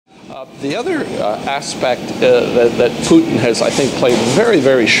The other aspect that Putin has, I think, played very,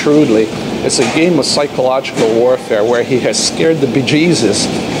 very shrewdly is a game of psychological warfare where he has scared the bejesus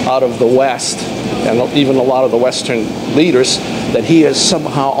out of the West and even a lot of the Western leaders that he is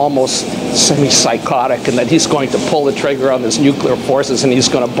somehow almost semi-psychotic and that he's going to pull the trigger on his nuclear forces and he's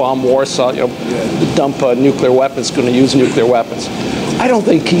going to bomb Warsaw, dump nuclear weapons, going to use nuclear weapons. I don't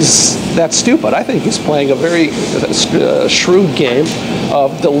think he's that stupid. I think he's playing a very shrewd game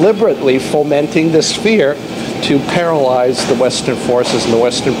of deliberately fomenting this fear to paralyze the Western forces and the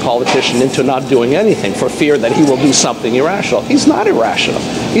Western politician into not doing anything for fear that he will do something irrational. He's not irrational.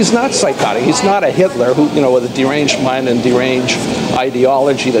 He's not psychotic. He's not a Hitler who, with a deranged mind and deranged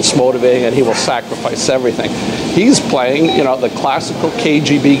ideology that's motivating and he will sacrifice everything. He's playing, the classical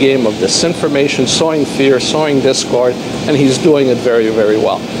KGB game of disinformation, sowing fear, sowing discord, and he's doing it very, very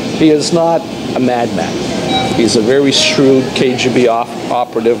well. He is not a madman. He's a very shrewd KGB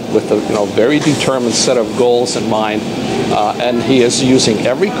operative with a very determined set of goals in mind, and he is using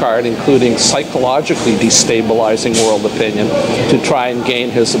every card, including psychologically destabilizing world opinion, to try and gain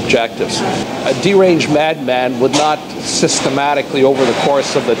his objectives. A deranged madman would not systematically, over the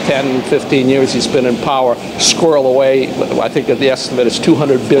course of the 10, 15 years he's been in power, squirrel away, I think the estimate is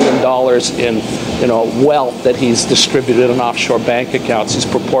 $200 billion in wealth that he's distributed in offshore bank accounts. He's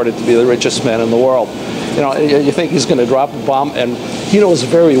purported to be the richest man in the world. You think he's going to drop a bomb, and he knows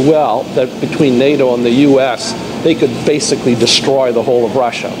very well that between NATO and the U.S., they could basically destroy the whole of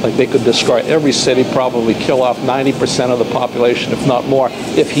Russia. Like they could destroy every city, probably kill off 90% of the population, if not more,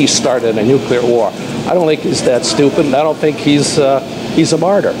 if he started a nuclear war. I don't think he's that stupid, and I don't think he's a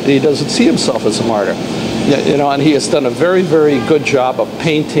martyr. He doesn't see himself as a martyr. And he has done a very, very good job of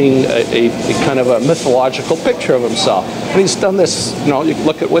painting a kind of a mythological picture of himself. And he's done this, you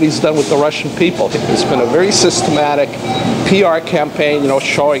look at what he's done with the Russian people. It's been a very systematic PR campaign,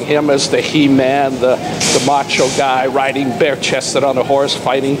 showing him as the he-man, the macho guy, riding bare-chested on a horse,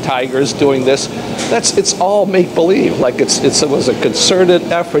 fighting tigers, doing this. It's all make-believe. Like it was a concerted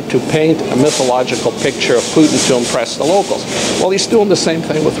effort to paint a mythological picture of Putin to impress the locals. Well, he's doing the same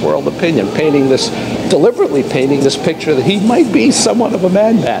thing with world opinion, deliberately painting this picture that he might be somewhat of a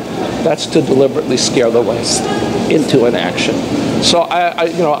madman. That's to deliberately scare the West into an action. So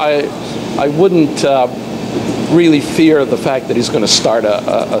I wouldn't really fear the fact that he's going to start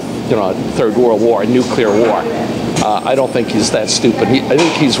a third world war, a nuclear war. I don't think he's that stupid. I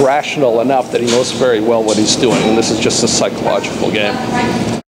think he's rational enough that he knows very well what he's doing, and this is just a psychological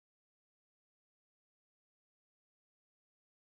game.